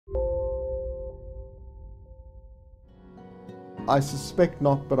I suspect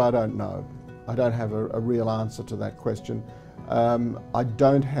not, but I don't know. I don't have a real answer to that question. I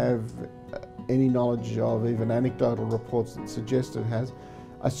don't have any knowledge of even anecdotal reports that suggest it has.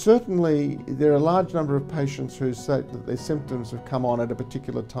 There are a large number of patients who say that their symptoms have come on at a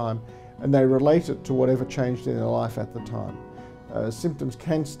particular time and they relate it to whatever changed in their life at the time. Symptoms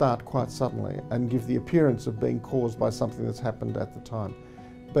can start quite suddenly and give the appearance of being caused by something that's happened at the time.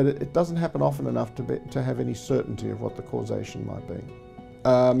 But it doesn't happen often enough to have any certainty of what the causation might be.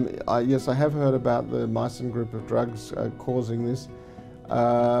 Yes, I have heard about the mycin group of drugs causing this,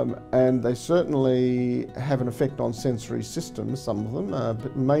 and they certainly have an effect on sensory systems, some of them,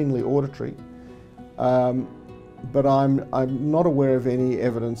 but mainly auditory. But I'm not aware of any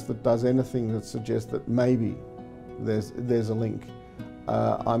evidence that does anything that suggests that maybe there's a link.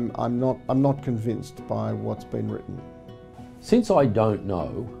 I'm not convinced by what's been written. Since I don't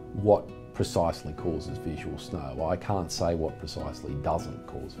know what precisely causes visual snow, I can't say what precisely doesn't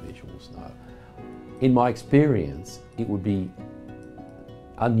cause visual snow. In my experience, it would be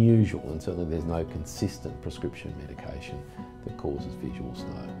unusual, and certainly there's no consistent prescription medication that causes visual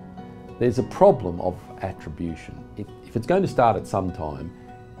snow. There's a problem of attribution. If it's going to start at some time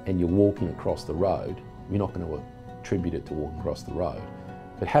and you're walking across the road, you're not going to attribute it to walking across the road.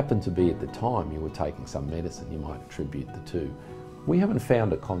 If it happened to be at the time you were taking some medicine, you might attribute the two. We haven't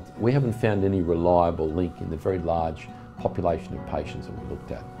found any reliable link in the very large population of patients that we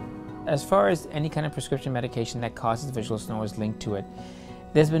looked at. As far as any kind of prescription medication that causes visual snow is linked to it,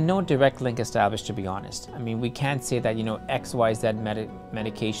 there's been no direct link established, to be honest. I mean, we can't say that, X, Y, Z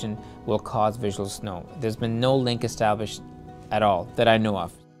medication will cause visual snow. There's been no link established at all that I know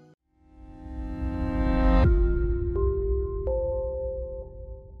of.